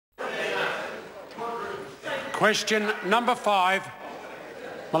Question number 5,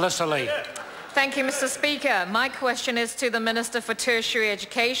 Melissa Lee. Thank you, Mr. Speaker. My question is to the Minister for Tertiary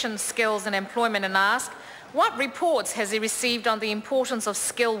Education, Skills and Employment, and asks, what reports has he received on the importance of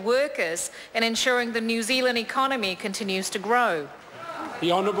skilled workers in ensuring the New Zealand economy continues to grow?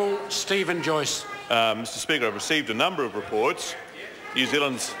 The Honourable Stephen Joyce. Mr. Speaker, I've received a number of reports. New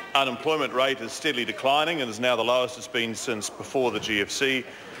Zealand's unemployment rate is steadily declining and is now the lowest it's been since before the GFC.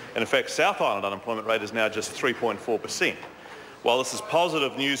 And in fact, South Island unemployment rate is now just 3.4%. While this is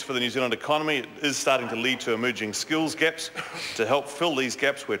positive news for the New Zealand economy, it is starting to lead to emerging skills gaps. To help fill these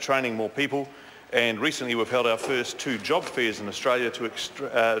gaps, we're training more people. And recently we've held our first 2 job fairs in Australia to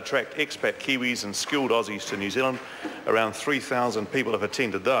attract expat Kiwis and skilled Aussies to New Zealand. Around 3,000 people have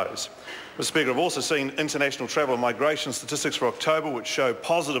attended those. Mr. Speaker, I've also seen international travel and migration statistics for October, which show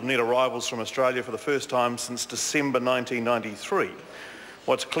positive net arrivals from Australia for the first time since December 1993.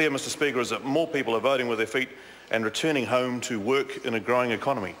 What's clear, Mr. Speaker, is that more people are voting with their feet and returning home to work in a growing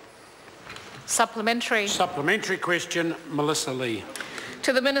economy. Supplementary. Supplementary question, Melissa Lee.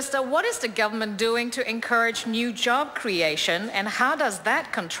 To the Minister, what is the government doing to encourage new job creation, and how does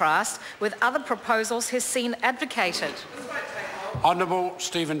that contrast with other proposals he's seen advocated? Honourable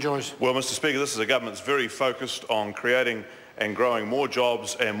Stephen Joyce. Well, Mr. Speaker, this is a government that's very focused on creating and growing more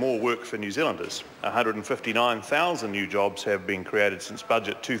jobs and more work for New Zealanders. 159,000 new jobs have been created since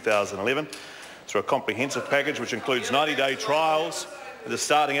budget 2011 through a comprehensive package which includes 90-day trials, the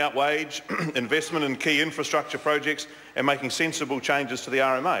starting out wage, investment in key infrastructure projects and making sensible changes to the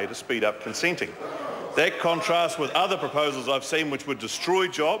RMA to speed up consenting. That contrasts with other proposals I've seen which would destroy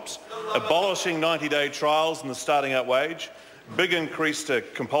jobs, abolishing 90-day trials and the starting out wage, big increase to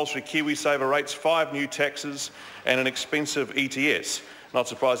compulsory KiwiSaver rates, 5 new taxes and an expensive ETS. Not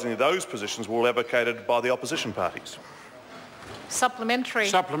surprisingly, those positions were all advocated by the opposition parties. Supplementary.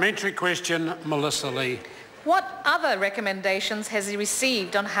 Supplementary question, Melissa Lee. What other recommendations has he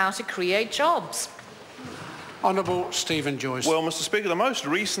received on how to create jobs? Honourable Stephen Joyce. Well, Mr. Speaker, the most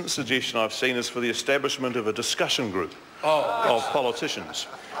recent suggestion I've seen is for the establishment of a discussion group of politicians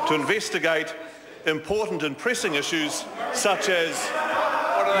to investigate important and pressing issues such as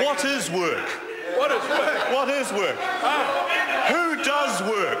what is work? What is work? What is work? Who does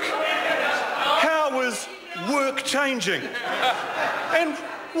work? How is work changing? And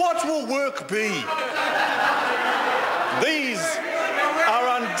what will work be? These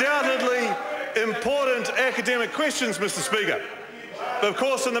are undoubtedly important academic questions, Mr. Speaker. But of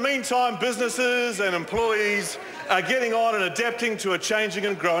course, in the meantime, businesses and employees are getting on and adapting to a changing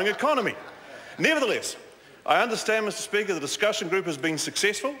and growing economy. Nevertheless, I understand, Mr. Speaker, the discussion group has been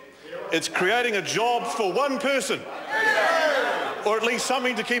successful. It's creating a job for one person, or at least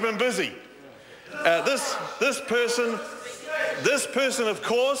something to keep him busy. This person, of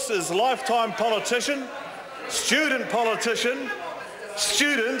course, is lifetime politician, student,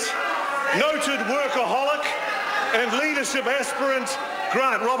 noted workaholic, and leadership aspirant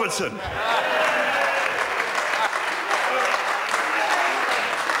Grant Robertson.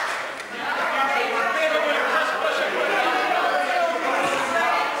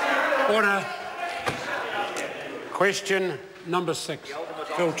 Order. Question number 6,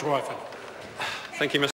 Phil Twyford. Thank you, Mr.